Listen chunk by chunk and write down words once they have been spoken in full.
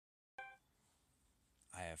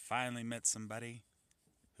have finally met somebody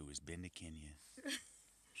who has been to Kenya.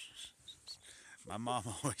 My mom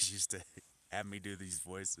always used to have me do these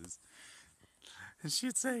voices. And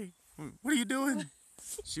she'd say, "What are you doing?"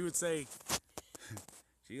 She would say,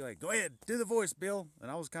 she like, "Go ahead, do the voice, Bill." And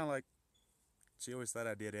I was kind of like, she always thought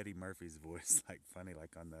I did Eddie Murphy's voice, like funny,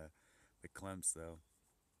 like on the Clemps though.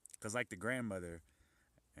 Cause like the grandmother,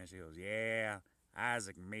 and she goes, "Yeah,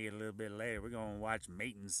 Isaac and me a little bit later, we're gonna watch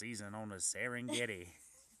mating season on the Serengeti."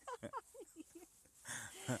 You're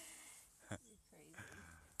crazy.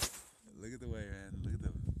 Look at the way, man. Look at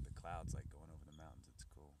the clouds like going over the mountains. It's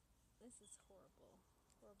cool. This is horrible.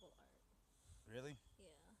 Horrible art. Really?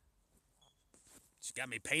 Yeah. She got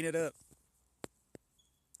me painted up.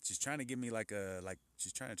 She's trying to give me like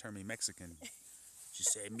she's trying to turn me Mexican. She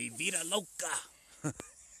said, "Mi vida loca." Let me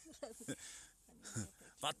get a picture.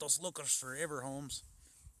 Vatos locos forever, Holmes.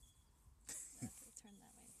 Okay, turn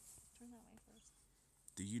that way. Turn that way first.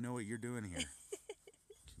 Do you know what you're doing here?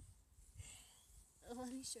 Let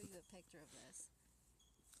me show you a picture of this.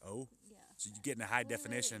 Oh? Yeah. So you're getting a high Wait,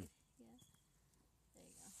 definition. wait. Yeah. There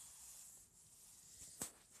you go.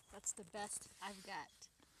 That's the best I've got.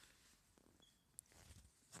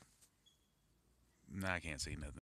 No, I can't see nothing.